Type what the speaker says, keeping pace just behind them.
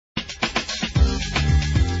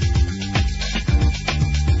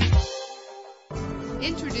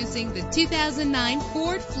Introducing the 2009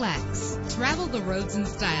 Ford Flex. Travel the roads in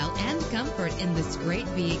style and comfort in this great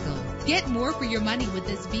vehicle. Get more for your money with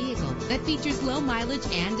this vehicle that features low mileage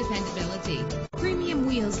and dependability. Premium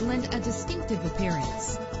wheels lend a distinctive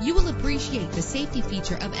appearance. You will appreciate the safety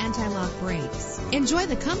feature of anti-lock brakes. Enjoy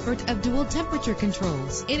the comfort of dual temperature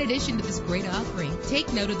controls. In addition to this great offering,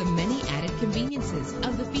 take note of the many added conveniences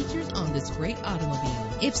of the features on this great automobile.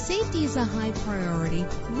 If safety is a high priority,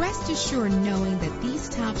 rest assured knowing that these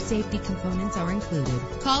top safety components are included.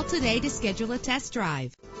 Call today to schedule a test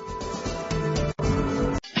drive.